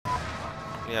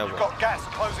Yeah. You've got gas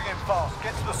closing in fast.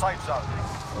 Get to the safe zone.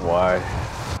 Why?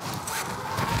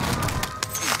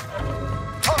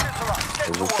 Targets are up. Get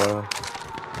Is to it work.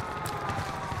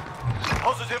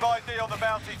 Positive ID on the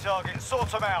bounty target. Sort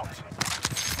them out.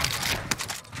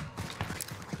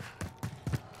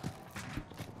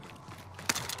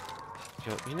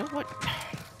 Yo, you know what?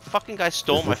 Fucking guy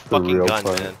stole Is my this the fucking real gun,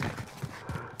 fight? man.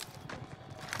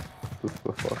 This is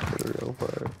the fucking real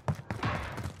fire.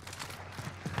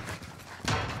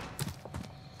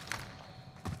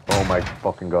 Oh my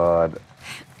fucking god.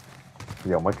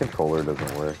 Yo, my controller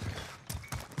doesn't work.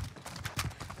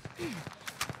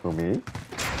 Who, me?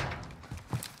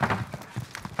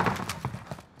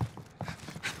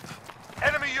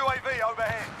 Enemy UAV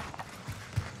overhead.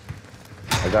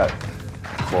 I got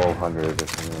 1200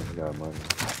 if anyone's got money.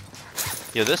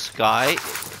 Yo, this guy.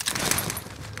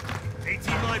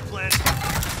 18 life plan.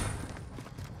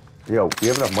 Yo, we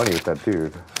have enough money with that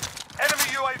dude. Enemy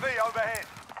UAV overhead.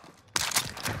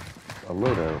 A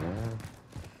loadout, man.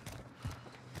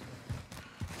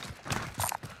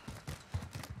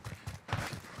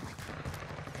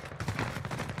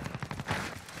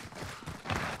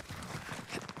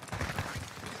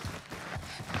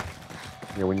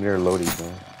 Yeah, we need our loadies,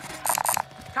 man.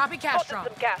 Copy cash drop.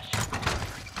 Some cash.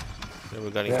 Yeah, we're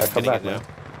getting, Yeah, come getting back, it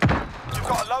now. man. You've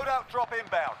got a loadout drop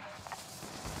inbound.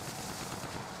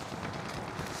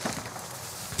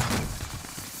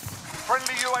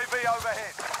 Friendly UAV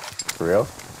overhead. For real?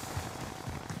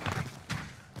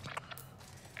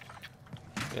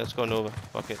 Yeah, let's go Nova.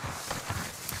 Fuck it.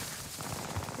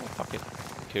 Fuck it.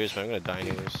 I'm curious, man. I'm gonna die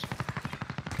anyways.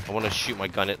 I want to shoot my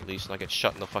gun at least, and I get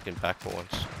shot in the fucking back for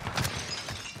once.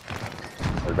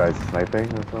 Are guys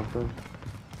sniping or something?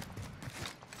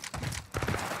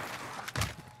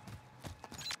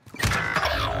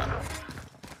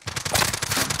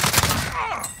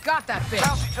 Got that bitch.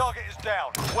 Bounty target is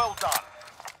down. Well done.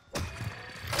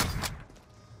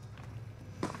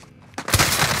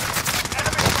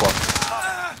 Oh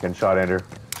fuck. Getting shot, Andrew.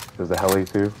 There's a heli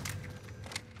too.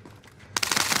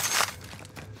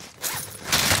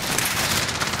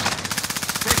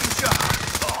 Taking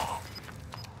shot.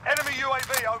 Enemy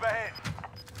UAV overhead.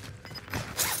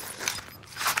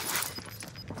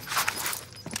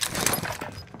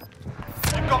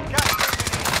 You've got gas.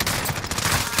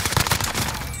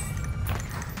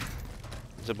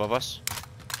 Is it above us?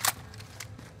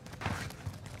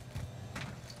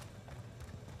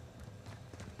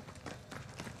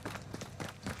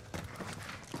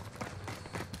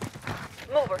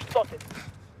 Mover spotted.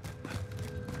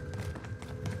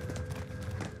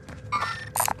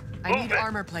 I need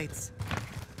armor plates.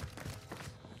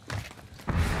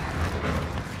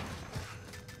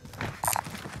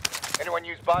 Anyone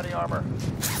use body armor?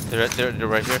 They're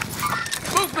right here.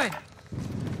 Movement!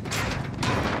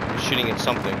 They're shooting at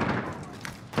something.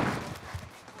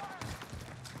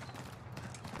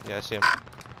 Yeah, I see him.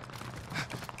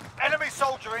 Enemy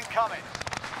soldier incoming.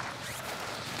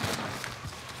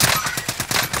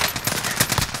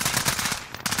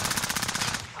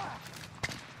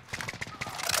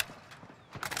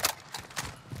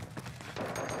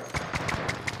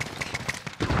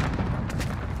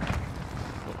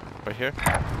 Right here.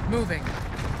 Moving.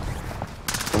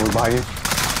 Someone behind you?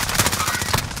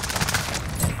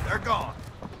 They're gone.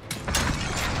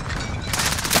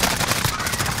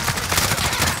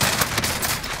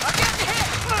 I'm getting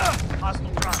hit!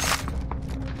 Hostile drop.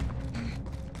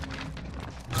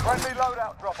 Friendly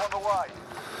loadout drop on the way.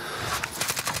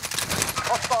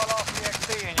 Hostile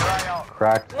RCXD in your AR.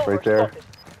 Cracked, Mover right there. spotted.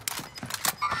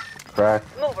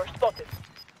 Cracked. Mover spotted.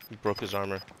 He broke his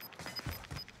armor.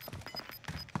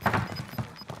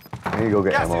 I need to go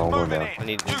get Gas is ammo. I'm going moving down. I in.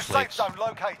 need New new safe plates. zone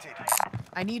located.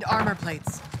 I need armor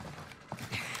plates.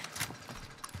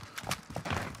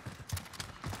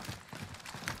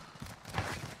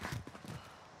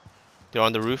 They're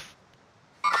on the roof.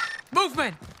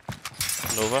 Movement!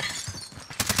 Nova.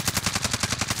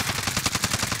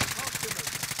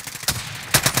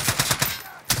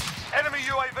 Enemy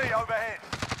UAV overhead.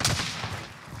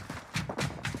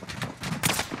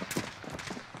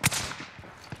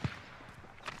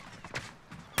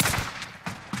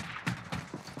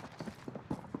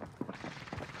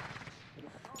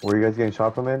 Where are you guys getting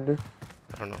shot from, Andrew?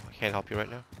 I don't know. I can't help you right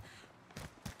now.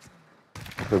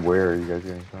 I said, where are you guys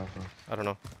getting shot from? I don't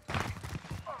know.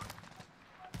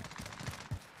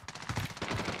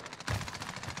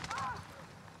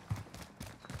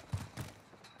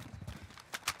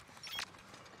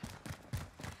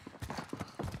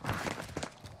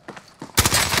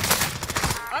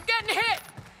 I'm getting hit!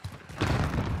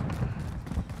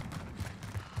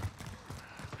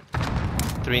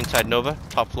 Three inside Nova,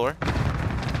 top floor.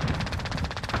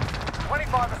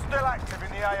 25 are still active in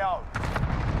the AO.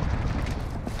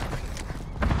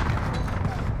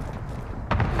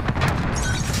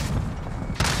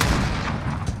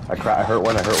 I hurt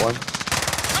one.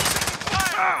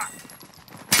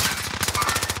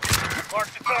 Mark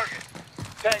the target.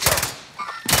 Tango.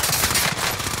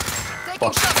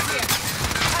 Taking shots here.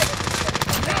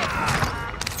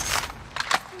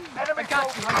 Enemy I got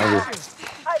you. I got you.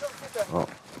 Oh,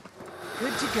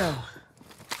 Good to go.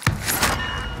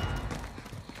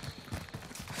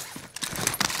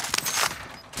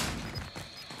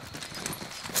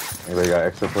 anybody got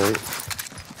extra plate?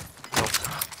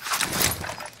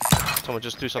 Someone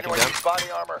just threw something Anyone down. need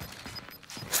body armor?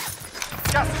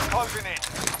 Gas is closing in.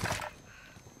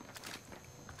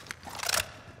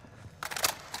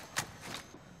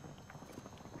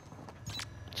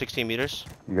 – 16 meters.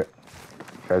 You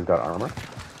guys got armor?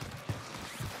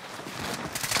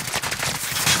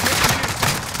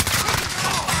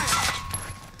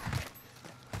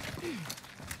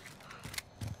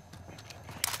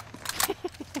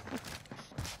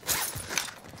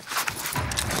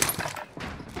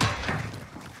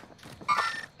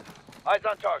 Eyes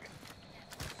on target.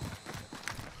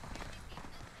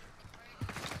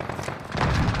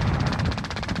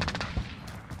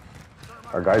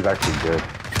 Our guy's actually good.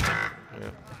 Yeah.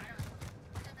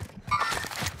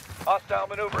 Hostile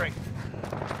maneuvering.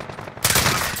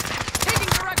 Taking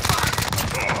direct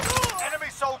fire. Enemy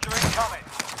soldier incoming.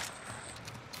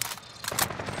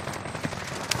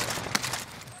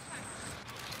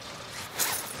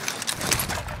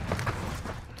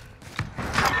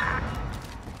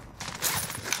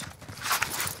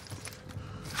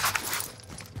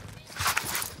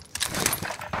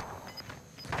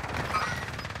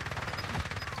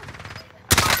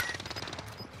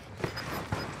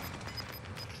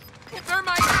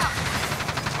 Thermite out.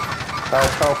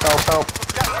 Help.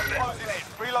 Gas is closing in.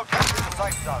 Relocate to the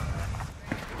safe zone.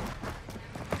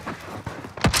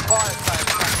 Fire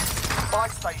station. Buy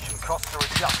station costs are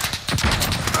adjusted.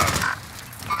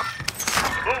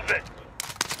 Move it.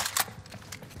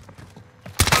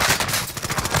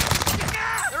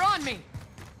 They're on me.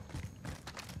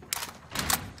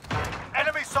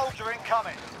 Enemy soldier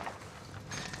incoming.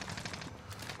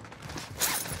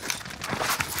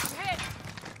 Hit.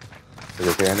 Is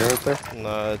it Andrew right there?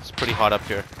 No, it's pretty hot up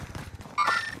here.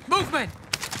 Movement.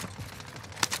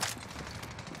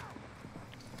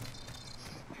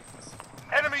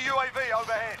 Enemy UAV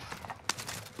overhead.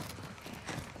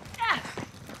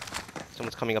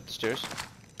 Someone's coming up the stairs.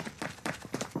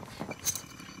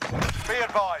 Be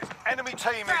advised. Enemy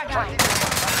team is Frag tracking.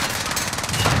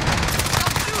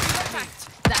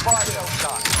 Fire sale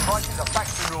done. Prices are back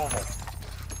to normal.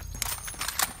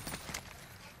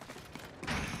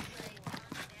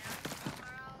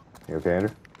 You okay, Andrew?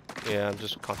 Yeah, I'm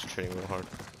just concentrating real hard.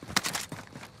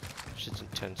 Shit's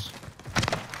intense.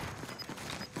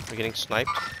 We're getting sniped.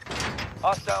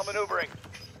 Hostile maneuvering.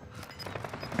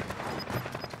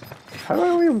 How do I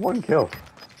only have one kill?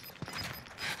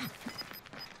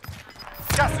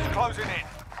 Gas is closing in.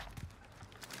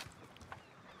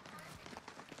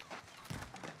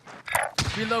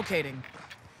 Relocating.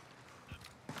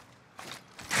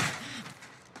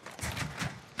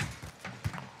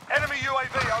 Enemy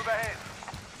UAV overhead.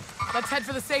 Let's head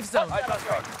for the safe zone. Eyes on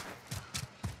target.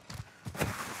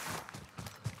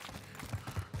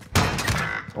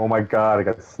 Oh my god, I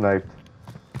got sniped.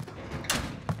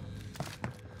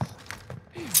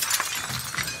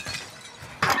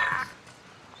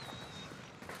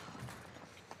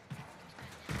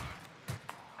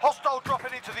 Hostile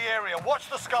dropping into the area. Watch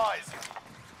the skies.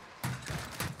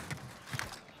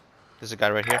 There's a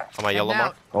guy right here on my yellow Heading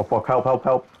mark. Oh fuck,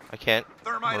 help. I can't.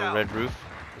 Thermite On a out. red roof.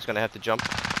 He's gonna have to jump.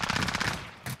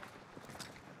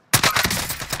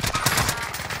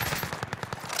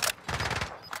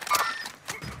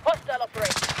 Hostile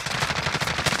operation.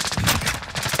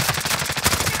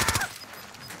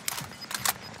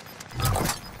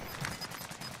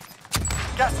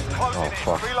 Gas is closing Oh, in.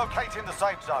 fuck. Relocating the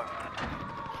safe zone.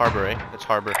 Harbor, eh? It's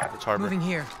harbor. It's harbor. Moving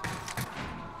here.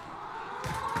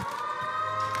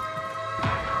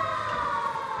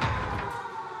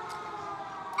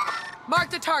 Mark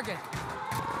the target.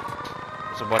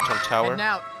 There's a bunch on tower. Heading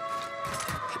out.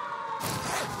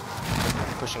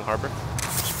 Pushing harbor.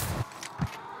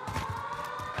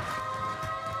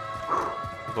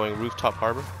 I'm going rooftop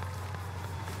harbor.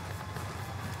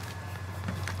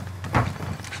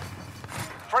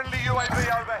 Friendly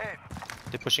UAV overhead.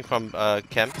 They're pushing from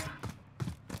chem. I'm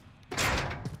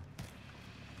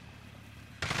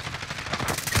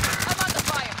on the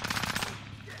fire.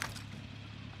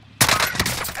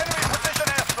 Enemy precision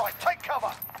airstrike. Take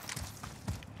cover.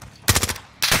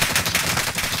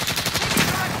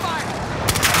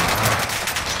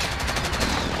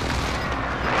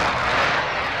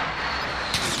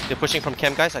 They're pushing from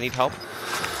chem, guys. I need help.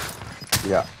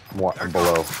 Yeah, more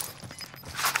below.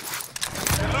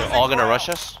 They're all gonna rush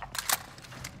us.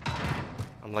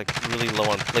 I'm like really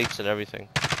low on plates and everything.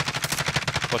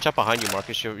 Watch out behind you,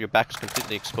 Marcus. Your back is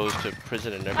completely exposed to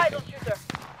prison and everything. Idle shooter.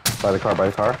 By the car, by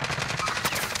the car.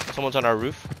 Someone's on our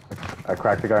roof. I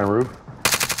cracked the guy on the roof.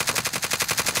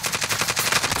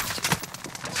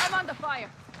 I'm under fire.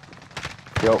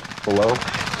 Yo, below.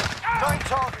 9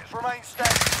 targets remain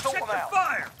standing. Sort them out.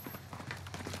 Fire!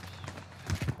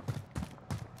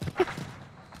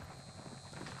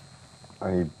 I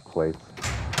need plates.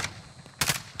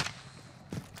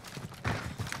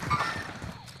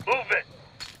 Move it.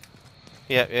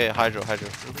 Yeah, hydro.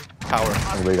 Power.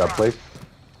 Anybody got plates?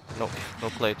 No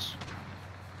plates.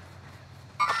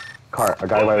 Car, a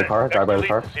guy by the car,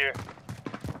 Here.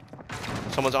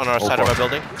 Someone's on our side of our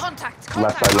building. Contact!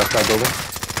 Left side building.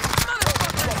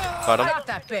 Got him. Got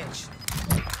that bitch.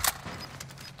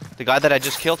 The guy that I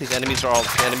just killed, his enemies are all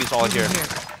here.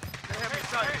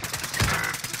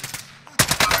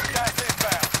 Gas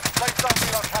inbound. Safe zone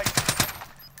relocated.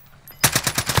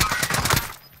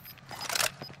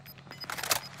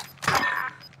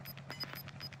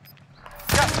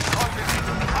 Gas is closing in.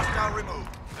 Hostile removed.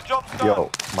 The job's done. Yo,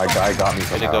 my guy got me Way to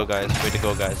somehow. go, guys. Way to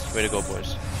go, guys. Way to go,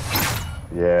 boys.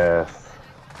 Yes.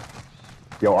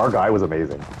 Yo, our guy was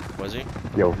amazing. Was he?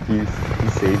 Yo, he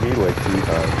saved me like 3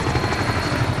 times.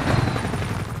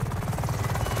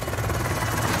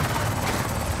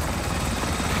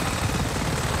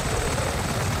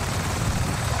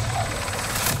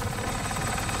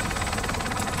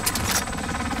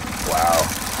 Wow.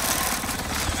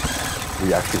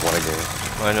 We actually won a game.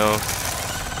 I know.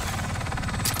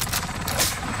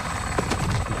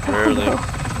 Rarely.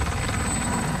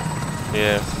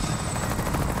 Yeah.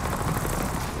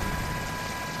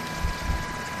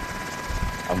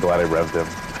 I'm glad I revved him.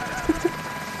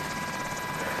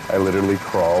 I literally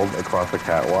crawled across the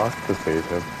catwalk to save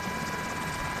him.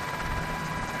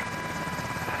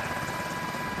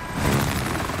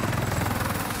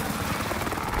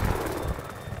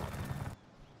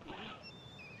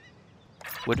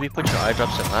 Where did we put your eye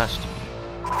drops at last?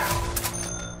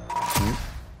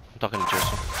 I'm talking to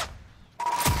Jason.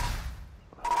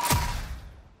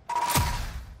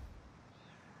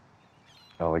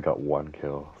 I only got 1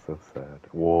 kill, so sad.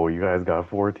 Whoa, you guys got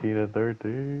 14 and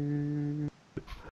 13.